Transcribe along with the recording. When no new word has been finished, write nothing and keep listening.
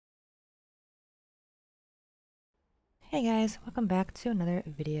Hey guys, welcome back to another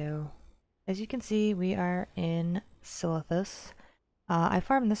video. As you can see, we are in Silithus. I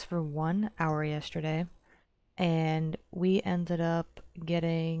farmed this for 1 hour yesterday, and we ended up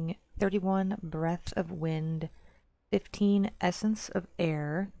getting 31 breath of wind, 15 essence of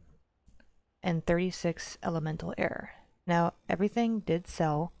air, and 36 elemental air. Now, everything did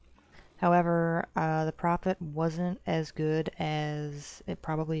sell. However, the profit wasn't as good as it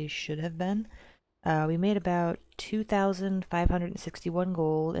probably should have been. We made about 2,561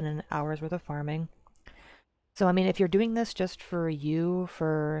 gold in an hour's worth of farming. So, I mean, if you're doing this just for you,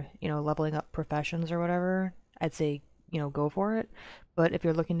 for, leveling up professions or whatever, I'd say, go for it. But if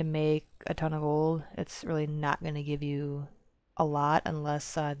you're looking to make a ton of gold, it's really not going to give you a lot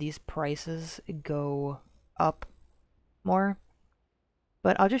unless these prices go up more.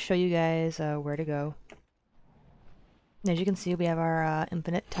 But I'll just show you guys where to go. As you can see, we have our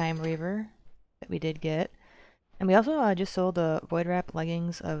infinite time reaver that we did get. And we also just sold the void wrap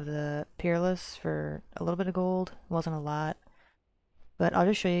leggings of the Peerless for a little bit of gold. It wasn't a lot. But I'll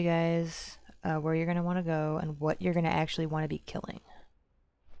just show you guys where you're going to want to go and what you're going to actually want to be killing.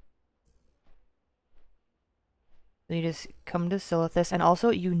 So you just come to Silithus, and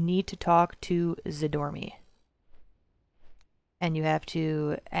also you need to talk to Zidormi. And you have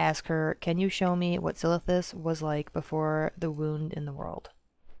to ask her, can you show me what Silithus was like before the wound in the world?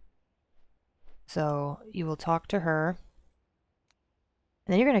 So you will talk to her,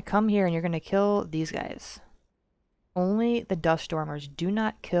 and then you're going to come here and you're going to kill these guys. Only the Dust Stormers. Do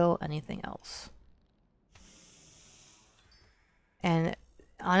not kill anything else. And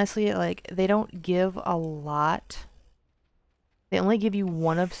honestly, like, they don't give a lot. They only give you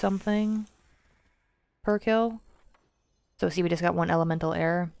one of something per kill. So see, we just got 1 elemental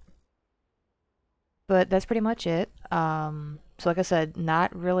air. But that's pretty much it. So like I said,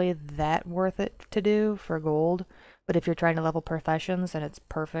 not really that worth it to do for gold, but if you're trying to level professions, then it's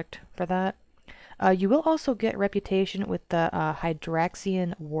perfect for that. You will also get reputation with the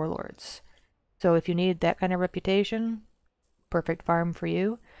Hydraxian warlords. So if you need that kind of reputation, perfect farm for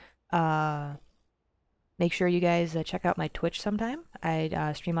you. Make sure you guys check out my Twitch sometime.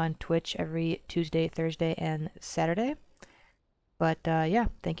 I stream on Twitch every Tuesday, Thursday, and Saturday. But yeah,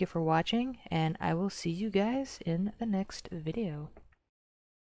 thank you for watching, and I will see you guys in the next video.